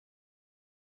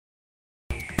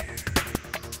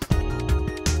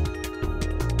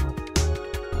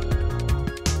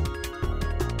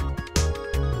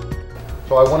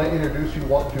So I want to introduce you to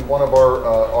one of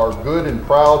our good and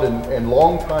proud and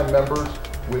longtime members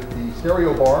with the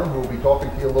Stereo Barn, who will be talking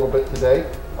to you a little bit today,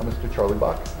 Mr. Charlie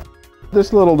Bock.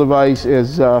 This little device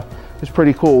is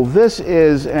pretty cool. This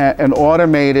is an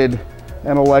automated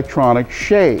and electronic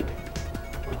shade.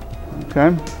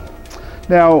 Okay.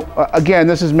 Now, again,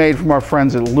 this is made from our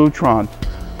friends at Lutron.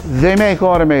 They make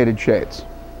automated shades.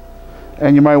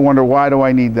 And you might wonder, why do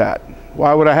I need that?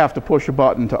 Why would I have to push a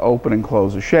button to open and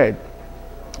close a shade?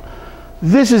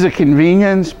 This is a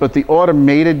convenience, but the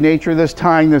automated nature of this,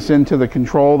 tying this into the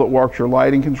control that works your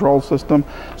lighting control system.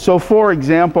 So for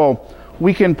example,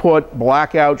 we can put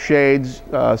blackout shades,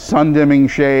 sun dimming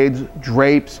shades,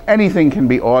 drapes, anything can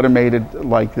be automated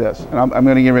like this. And I'm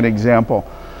going to give an example.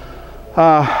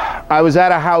 I was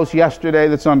at a house yesterday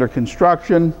that's under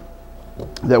construction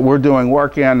that we're doing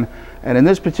work in, and in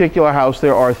this particular house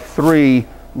there are 3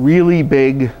 really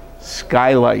big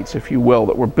skylights, if you will,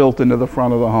 that were built into the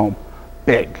front of the home.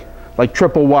 Big, like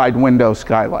triple wide window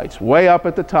skylights, way up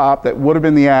at the top that would have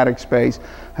been the attic space,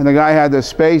 and the guy had this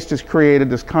space, just created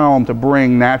this column to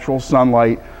bring natural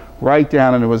sunlight right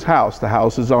down into his house. The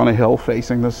house is on a hill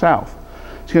facing the south.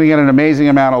 He's going to get an amazing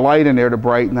amount of light in there to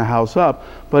brighten the house up,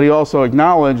 but he also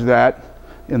acknowledged that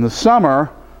in the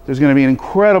summer there's going to be an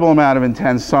incredible amount of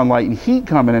intense sunlight and heat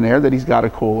coming in there that he's got to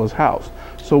cool his house.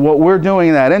 So what we're doing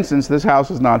in that instance, this house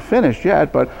is not finished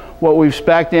yet, but what we've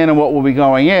spec'd in and what will be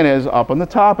going in is up on the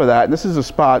top of that. And this is a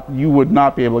spot you would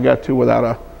not be able to get to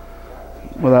without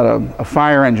a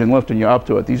fire engine lifting you up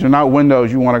to it. These are not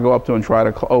windows you want to go up to and try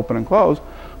to open and close,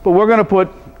 but we're going to put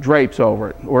drapes over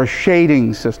it, or a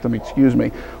shading system, excuse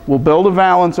me. We'll build a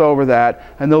valance over that,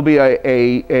 and there'll be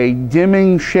a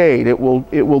dimming shade. It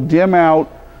will dim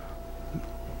out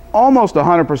almost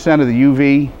 100% of the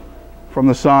UV from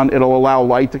the sun. It'll allow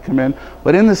light to come in.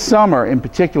 But in the summer, in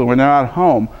particular, when they're not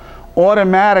home,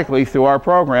 automatically through our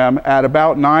program, at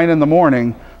about 9 in the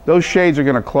morning, those shades are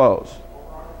going to close.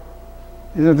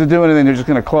 You don't have to do anything, they're just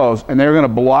going to close. And they're going to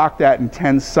block that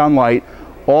intense sunlight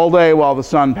all day while the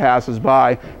sun passes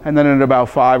by. And then at about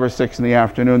 5 or 6 in the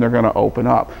afternoon, they're going to open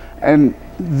up. And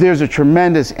there's a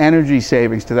tremendous energy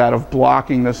savings to that of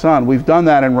blocking the sun. We've done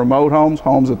that in remote homes,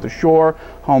 homes at the shore,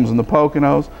 homes in the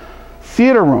Poconos.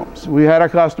 Theater rooms. We had a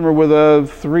customer with a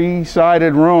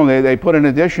 3-sided room. They put an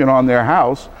addition on their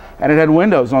house, and it had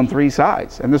windows on 3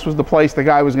 sides. And this was the place the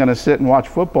guy was going to sit and watch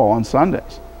football on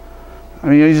Sundays. I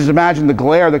mean, you just imagine the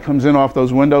glare that comes in off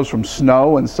those windows from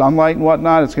snow and sunlight and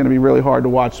whatnot. It's going to be really hard to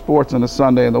watch sports on a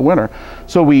Sunday in the winter.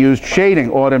 So we used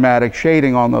shading, automatic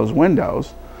shading on those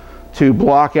windows to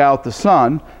block out the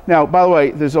sun. Now, by the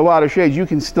way, there's a lot of shades. You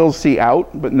can still see out,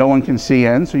 but no one can see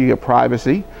in, so you get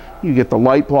privacy. You get the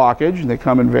light blockage, and they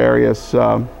come in various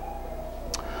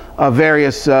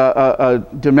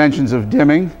dimensions of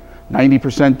dimming.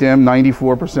 90% dim,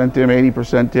 94% dim,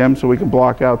 80% dim, so we can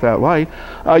block out that light.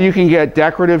 You can get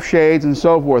decorative shades and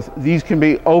so forth. These can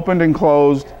be opened and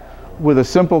closed with a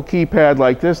simple keypad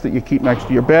like this that you keep next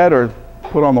to your bed or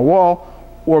put on the wall,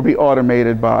 or be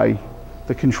automated by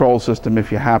the control system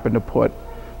if you happen to put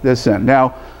this in.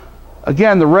 Now,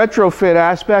 again, the retrofit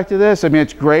aspect of this, I mean,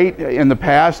 it's great. In the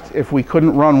past, if we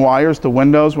couldn't run wires to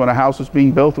windows when a house was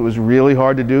being built, it was really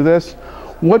hard to do this.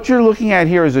 What you're looking at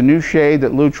here is a new shade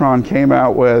that Lutron came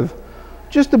out with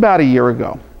just about a year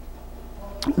ago.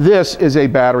 This is a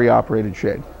battery operated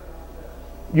shade.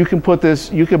 You can put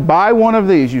this, you can buy one of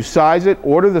these, you size it,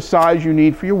 order the size you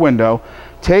need for your window,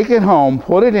 take it home,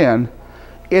 put it in.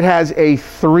 It has a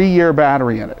 3-year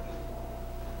battery in it.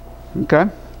 Okay?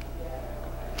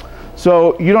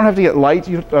 So you don't have to get lights,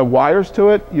 wires to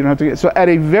it. You don't have to get, so at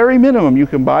a very minimum, you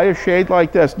can buy a shade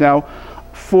like this. Now,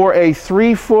 for a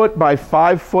 3-foot by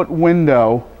 5-foot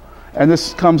window, and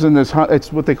this comes in this,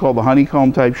 it's what they call the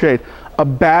honeycomb type shade, a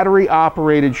battery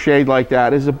operated shade like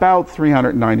that is about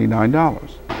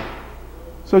 $399.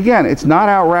 So again, it's not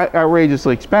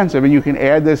outrageously expensive, and you can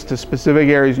add this to specific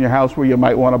areas in your house where you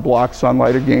might want to block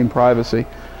sunlight or gain privacy.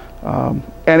 And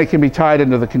it can be tied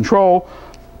into the control,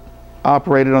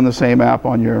 operated on the same app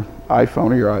on your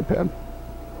iPhone or your iPad.